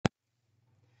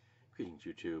Greetings,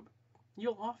 YouTube.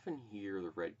 You'll often hear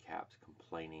the Red Caps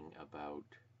complaining about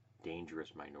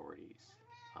dangerous minorities.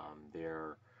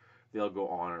 They'll go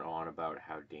on and on about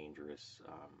how dangerous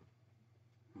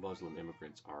Muslim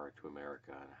immigrants are to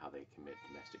America and how they commit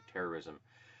domestic terrorism,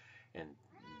 and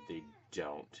they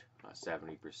don't.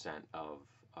 70% of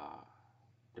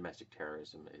domestic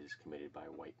terrorism is committed by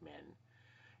white men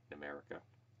in America.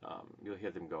 You'll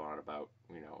hear them go on about,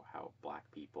 how black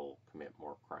people commit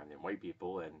more crime than white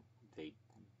people, and they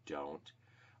don't.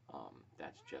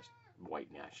 That's just white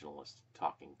nationalist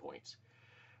talking points.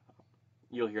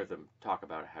 You'll hear them talk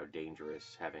about how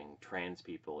dangerous having trans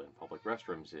people in public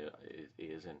restrooms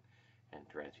is, and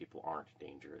trans people aren't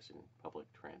dangerous in public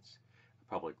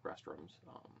restrooms.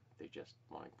 They just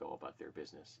want to go about their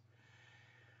business.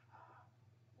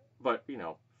 But,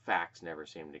 facts never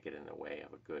seem to get in the way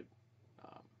of a good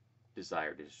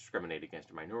desire to discriminate against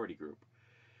a minority group,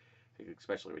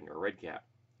 especially when you're a red cap.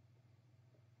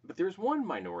 But there's one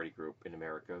minority group in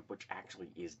America which actually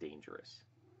is dangerous,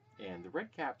 and the red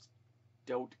caps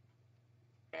don't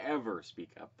ever speak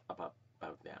up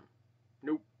about them.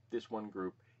 Nope, this one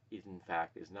group in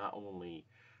fact is not only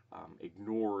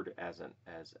ignored as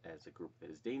a group that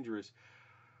is dangerous,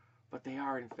 but they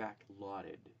are in fact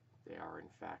lauded. They are in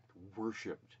fact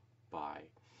worshipped by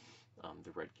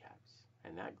the red caps,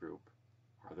 and that group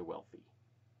are the wealthy.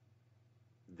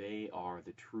 They are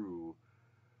the true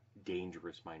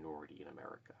dangerous minority in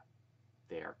America.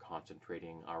 They are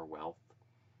concentrating our wealth.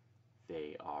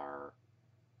 They are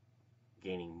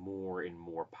gaining more and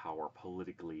more power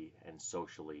politically and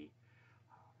socially.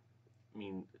 I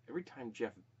mean, every time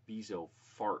Jeff Bezos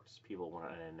farts, people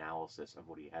want an analysis of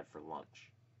what he had for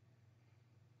lunch.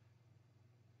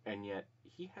 And yet,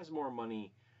 he has more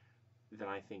money than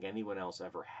I think anyone else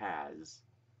ever has,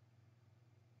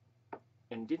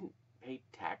 and didn't pay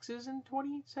taxes in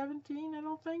 2017, I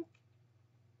don't think.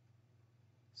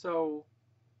 So,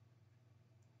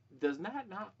 does that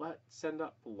not send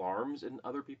up alarms in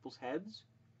other people's heads?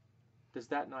 Does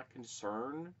that not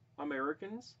concern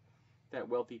Americans that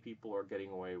wealthy people are getting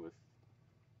away with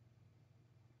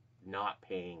not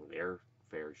paying their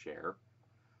fair share,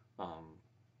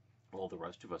 while the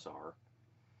rest of us are?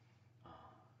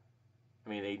 I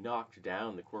mean, they knocked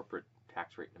down the corporate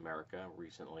tax rate in America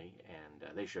recently,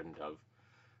 and they shouldn't have.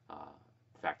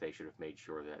 In fact, they should have made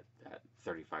sure that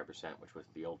 35%, which was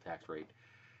the old tax rate,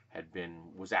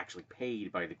 was actually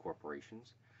paid by the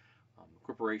corporations.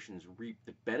 Corporations reap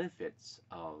the benefits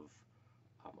of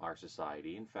our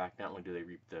society. In fact, not only do they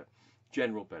reap the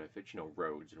general benefits,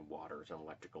 roads and waters and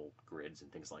electrical grids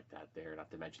and things like that there, not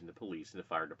to mention the police and the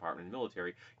fire department and the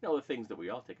military, the things that we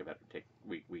all take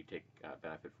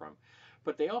benefit from.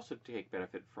 But they also take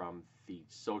benefit from the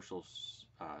social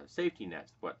safety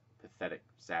nets, what pathetic,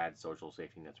 sad social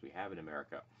safety nets we have in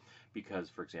America. Because,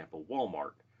 for example,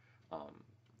 Walmart,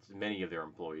 many of their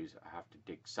employees have to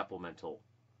take supplemental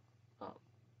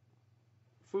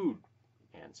food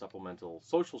and supplemental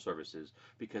social services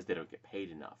because they don't get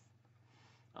paid enough.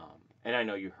 And I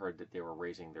know you heard that they were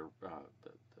raising their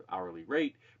the hourly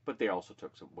rate, but they also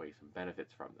took some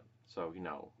benefits from them. So,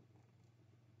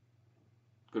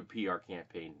 good PR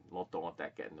campaign, don't let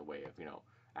that get in the way of,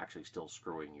 actually still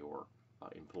screwing your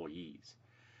employees.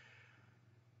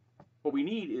 What we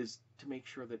need is to make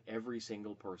sure that every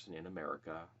single person in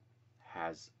America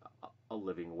has a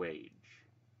living wage,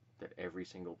 that every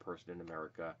single person in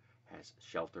America has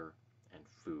shelter and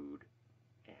food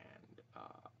and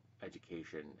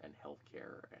education and health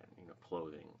care and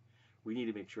clothing. We need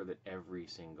to make sure that every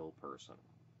single person,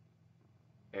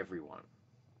 everyone,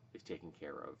 is taken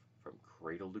care of from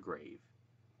cradle to grave,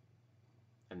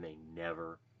 and they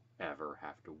never ever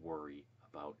have to worry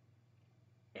about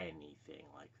anything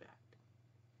like that.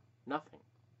 Nothing.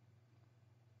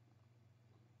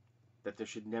 That there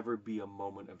should never be a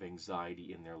moment of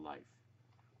anxiety in their life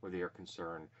where they are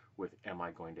concerned with, am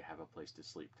I going to have a place to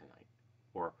sleep tonight?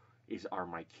 Or are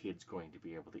my kids going to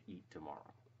be able to eat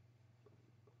tomorrow?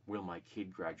 Will my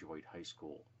kid graduate high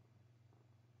school?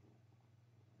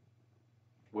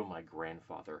 Will my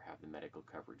grandfather have the medical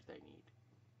coverage they need?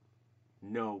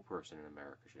 No person in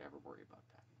America should ever worry about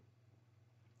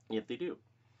that. Yet they do.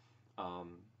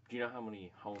 Do you know how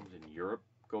many homes in Europe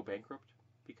go bankrupt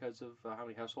because of how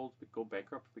many households go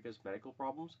bankrupt because of medical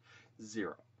problems?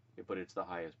 0. But it's the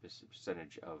highest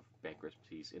percentage of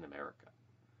bankruptcies in America.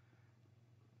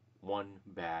 One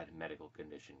bad medical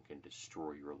condition can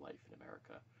destroy your life in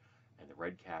America, and the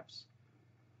red caps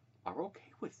are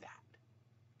okay with that.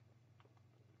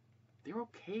 They're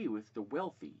okay with the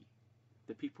wealthy,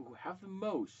 the people who have the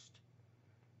most,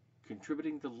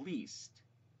 contributing the least,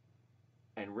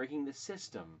 and rigging the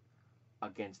system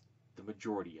against the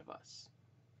majority of us.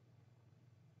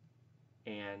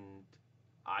 And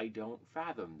I don't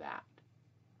fathom that.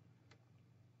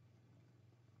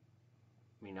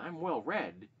 I mean, I'm well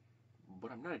read,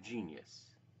 but I'm not a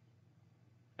genius.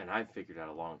 And I figured out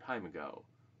a long time ago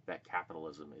that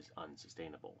capitalism is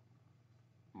unsustainable.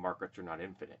 Markets are not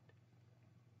infinite.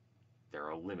 There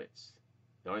are limits.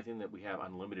 The only thing that we have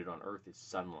unlimited on Earth is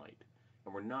sunlight.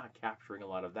 And we're not capturing a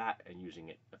lot of that and using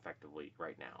it effectively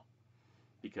right now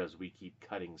because we keep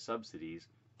cutting subsidies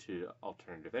to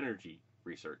alternative energy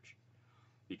research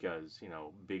because,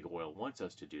 big oil wants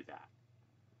us to do that.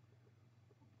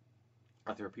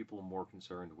 There are people more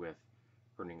concerned with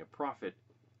earning a profit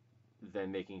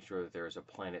than making sure that there is a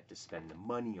planet to spend the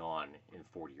money on in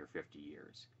 40 or 50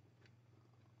 years.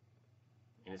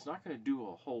 And it's not going to do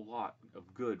a whole lot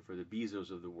of good for the Bezos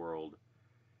of the world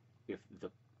if the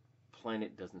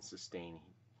planet doesn't sustain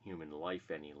human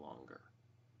life any longer.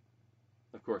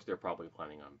 Of course, they're probably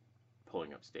planning on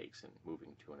pulling up stakes and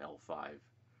moving to an L5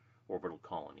 orbital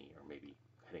colony, or maybe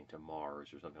heading to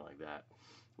Mars or something like that.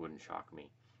 Wouldn't shock me.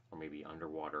 Or maybe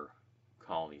underwater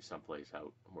colony someplace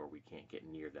out where we can't get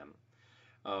near them.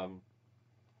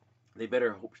 They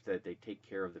better hope that they take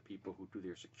care of the people who do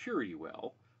their security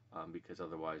well, because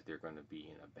otherwise they're going to be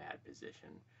in a bad position.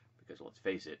 Because let's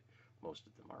face it, most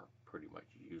of them are pretty much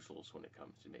useless when it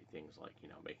comes to things like,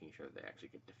 making sure they actually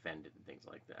get defended and things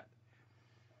like that.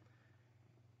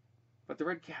 But the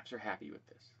Red Caps are happy with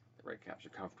this. The Red Caps are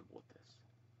comfortable with this.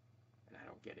 And I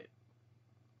don't get it.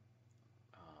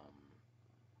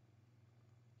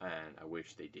 And I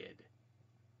wish they did.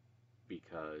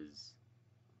 Because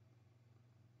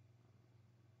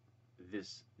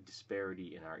this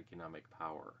disparity in our economic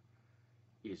power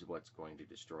is what's going to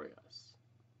destroy us.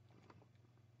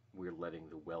 We're letting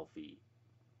the wealthy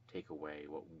take away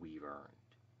what we've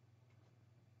earned.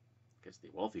 Because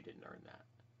the wealthy didn't earn that.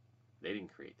 They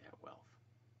didn't create that wealth.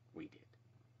 We did.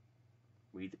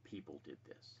 We, the people, did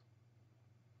this.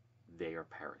 They are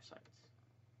parasites.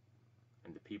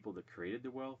 And the people that created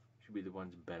the wealth should be the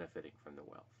ones benefiting from the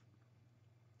wealth.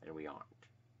 And we aren't.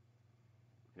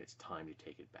 And it's time to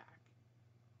take it back.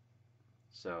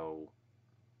 So,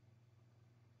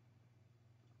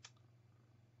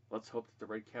 let's hope that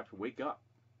the Red Caps wake up.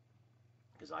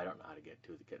 Because I don't know how to get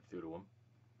through to them.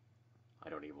 I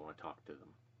don't even want to talk to them.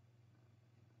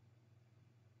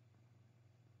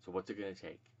 So what's it going to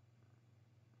take?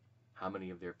 How many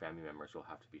of their family members will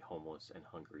have to be homeless and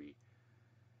hungry,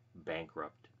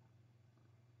 bankrupt,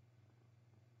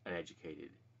 uneducated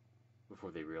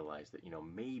before they realize that,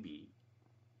 maybe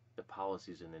the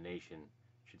policies in the nation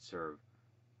should serve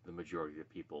the majority of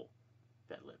the people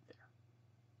that live there?